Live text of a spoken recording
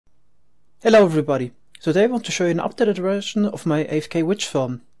Hello everybody! Today I want to show you an updated version of my AFK witch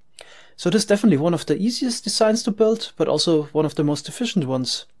farm. So this is definitely one of the easiest designs to build, but also one of the most efficient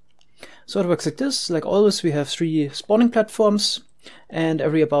ones. So it works like this. Like always, we have 3 spawning platforms, and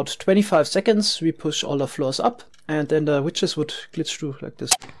every about 25 seconds we push all the floors up, and then the witches would glitch through like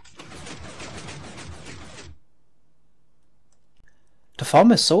this. The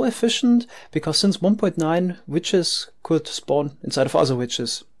farm is so efficient because since 1.9 witches could spawn inside of other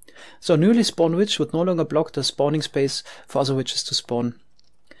witches. So a newly spawned witch would no longer block the spawning space for other witches to spawn.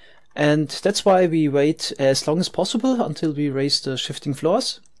 And that's why we wait as long as possible until we raise the shifting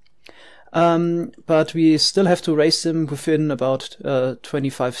floors. But we still have to raise them within about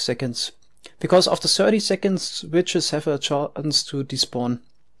 25 seconds. Because after 30 seconds, witches have a chance to despawn.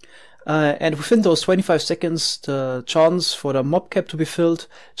 And within those 25 seconds, the chance for the mob cap to be filled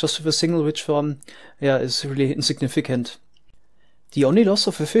just with a single witch farm is really insignificant. The only loss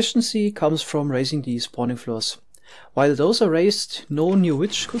of efficiency comes from raising the spawning floors. While those are raised, no new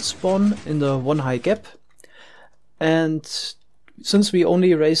witch could spawn in the one high gap. And since we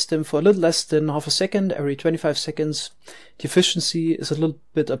only raised them for a little less than half a second every 25 seconds, the efficiency is a little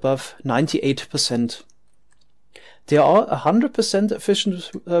bit above 98%. There are 100%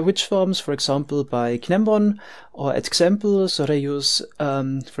 efficient witch farms, for example by gnembon or EDDxample, so they use,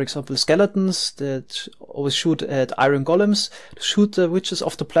 for example, skeletons that always shoot at iron golems to shoot the witches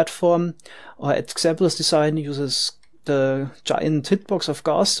off the platform, or EDDxample's design uses the giant hitbox of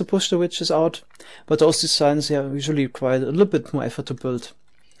gas to push the witches out, but those designs usually require a little bit more effort to build.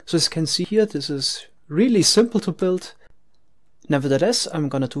 So as you can see here, this is really simple to build. Nevertheless, I'm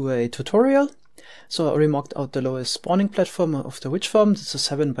gonna do a tutorial. So I already marked out the lowest spawning platform of the witch farm. This is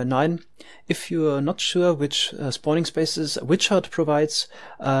 7×9. If you are not sure which spawning spaces a witch hut provides,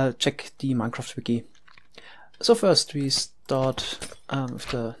 check the Minecraft wiki. So first we start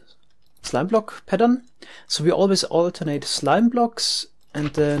with the slime block pattern. So we always alternate slime blocks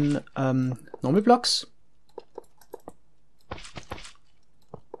and then normal blocks.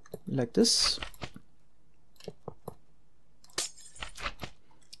 Like this.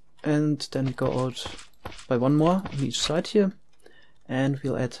 And then we go out by one more on each side here, and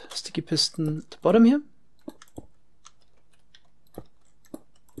we'll add sticky piston at the bottom here.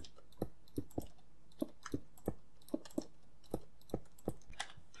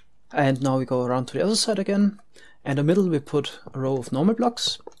 And now we go around to the other side again, and in the middle we put a row of normal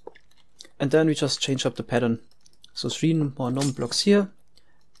blocks, and then we just change up the pattern. So 3 more normal blocks here,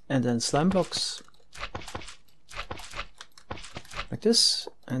 and then slime blocks. Like this,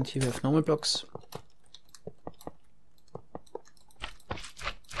 and here we have normal blocks.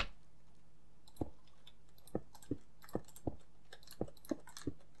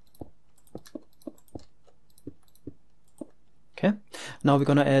 Okay, now we're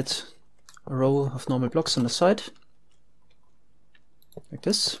gonna add a row of normal blocks on the side, like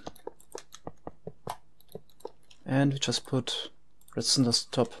this, and we just put redstone on the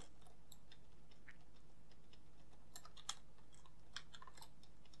top.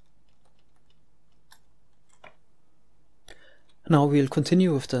 Now we'll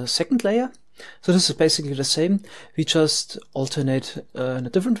continue with the second layer. So this is basically the same. We just alternate in a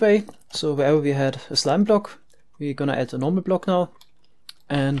different way. So wherever we had a slime block, we're gonna add a normal block now,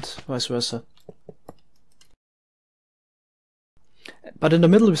 and vice versa. But in the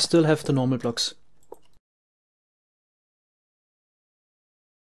middle we still have the normal blocks.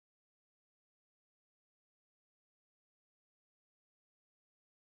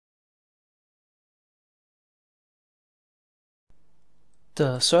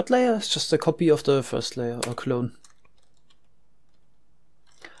 The third layer is just a copy of the first layer, or clone.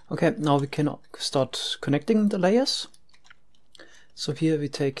 Okay, now we can start connecting the layers. So here we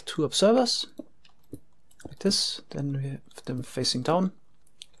take 2 observers, like this, then we have them facing down,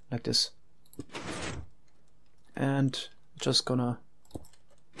 like this. And we're just gonna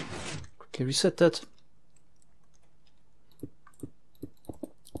quickly reset that.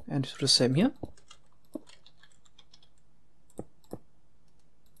 And do the same here.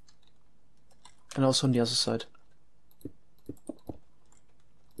 And also on the other side.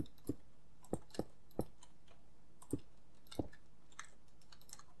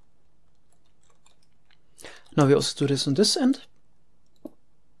 Now we also do this on this end.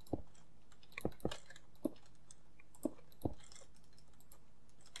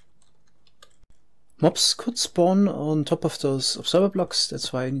 Mobs could spawn on top of those observer blocks,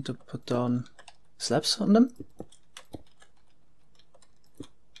 that's why I need to put down slabs on them.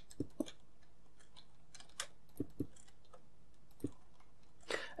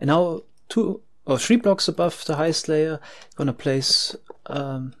 And now 2 or 3 blocks above the highest layer, I'm gonna place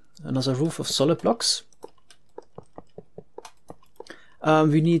a another roof of solid blocks.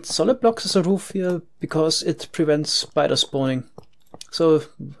 We need solid blocks as a roof here because it prevents spider spawning. So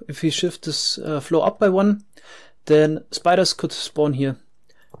if we shift this floor up by 1, then spiders could spawn here.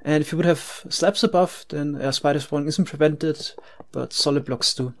 And if you would have slabs above, then spider spawning isn't prevented, but solid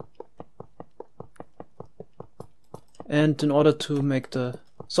blocks do. And in order to make the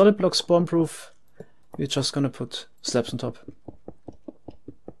solid block spawn proof, we're just gonna put slabs on top.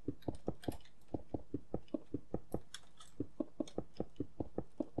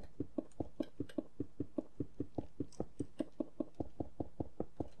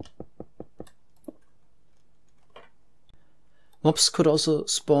 Mobs could also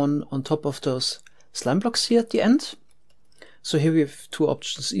spawn on top of those slime blocks here at the end. So here we have 2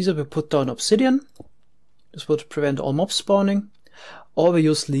 options. Either we put down obsidian, this would prevent all mobs spawning, or we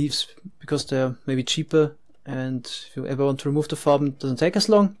use leaves because they're maybe cheaper, and if you ever want to remove the farm, it doesn't take as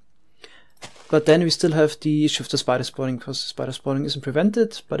long. But then we still have the issue of the spider spawning, because spider spawning isn't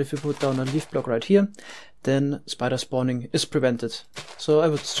prevented, but if you put down a leaf block right here, then spider spawning is prevented. So I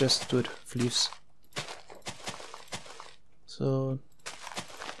would suggest do it with leaves. So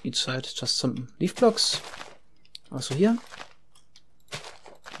each side just some leaf blocks, also here,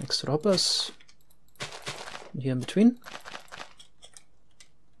 next to the hoppers, and here in between.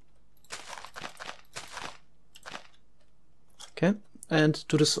 Okay, and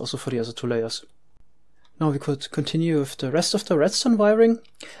do this also for the other 2 layers. Now we could continue with the rest of the redstone wiring.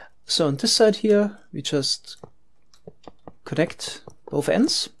 So on this side here, we just connect both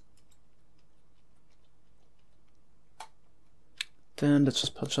ends. Then let's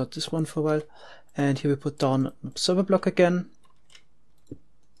just punch out this one for a while. And here we put down an observer block again.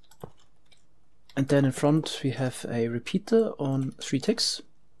 And then in front we have a repeater on 3 ticks.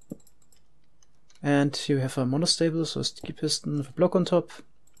 And here we have a monostable, so a sticky piston with a block on top.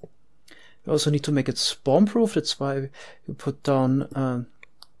 We also need to make it spawn proof, that's why we put down a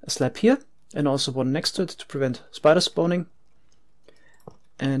slab here and also one next to it to prevent spider spawning.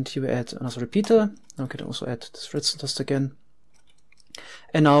 And here we add another repeater. Now we can also add this redstone dust again.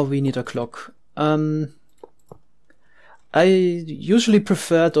 And now we need a clock. I usually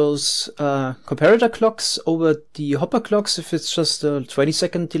prefer those comparator clocks over the hopper clocks if it's just a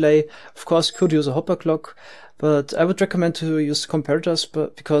 20-second delay. Of course, you could use a hopper clock, but I would recommend to use comparators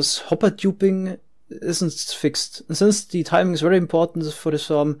because hopper duping isn't fixed. And since the timing is very important for this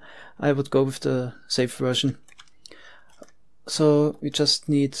farm, I would go with the safe version. So we just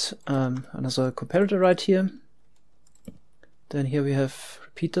need another comparator right here. Then here we have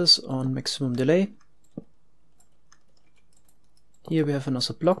repeaters on maximum delay. Here we have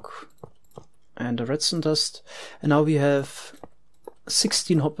another block and a redstone dust. And now we have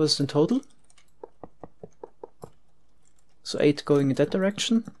 16 hoppers in total. So 8 going in that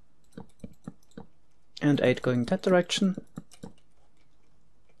direction. And 8 going in that direction.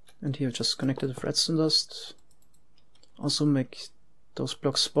 And here just connected with redstone dust. Also make those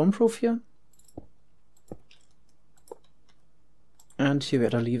blocks spawn proof here. And here we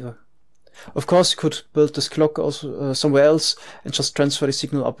add a lever. Of course, you could build this clock also somewhere else and just transfer the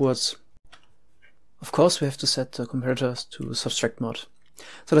signal upwards. Of course, we have to set the comparators to subtract mode.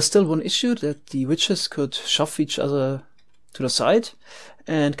 So there's still one issue, that the witches could shove each other to the side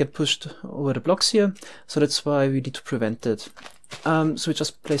and get pushed over the blocks here. So that's why we need to prevent it. So we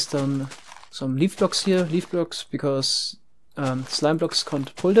just place down some leaf blocks here, because slime blocks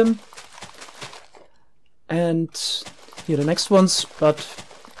can't pull them. And here the next ones, but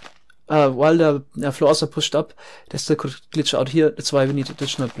while the floors are pushed up, they still could glitch out here. That's why we need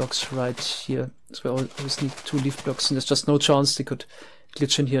additional blocks right here. So we always need 2 leaf blocks, and there's just no chance they could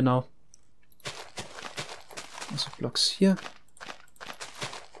glitch in here now. Also blocks here.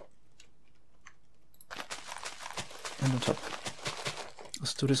 And on top.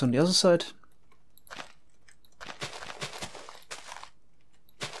 Let's do this on the other side.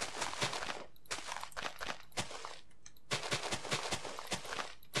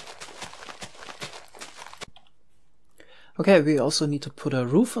 Okay, we also need to put a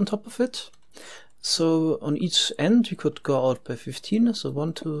roof on top of it. So on each end we could go out by 15. So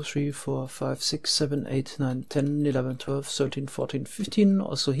 1, 2, 3, 4, 5, 6, 7, 8, 9, 10, 11, 12, 13, 14, 15.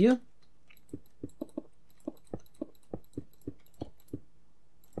 Also here.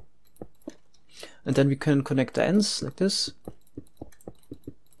 And then we can connect the ends like this.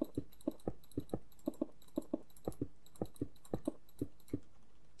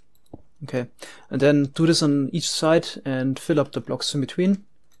 Okay, and then do this on each side and fill up the blocks in between.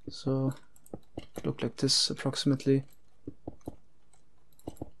 So look like this approximately.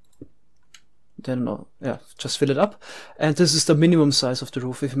 then yeah, just fill it up. And this is the minimum size of the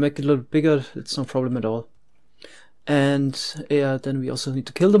roof. If you make it a little bigger, it's no problem at all. And yeah, then we also need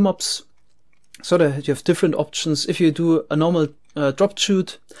to kill the mobs, so that you have different options. If you do a normal drop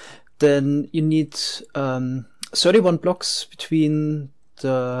shoot, then you need 31 blocks between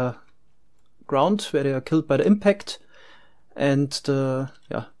the ground where they are killed by the impact and the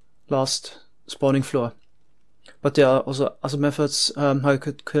last spawning floor. But there are also other methods how you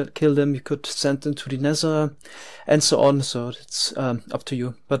could kill them. You could send them to the nether and so on, so it's up to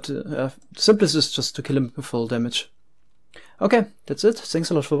you. But the simplest is just to kill them with full damage. Okay, that's it.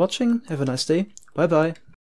 Thanks a lot for watching. Have a nice day. Bye bye.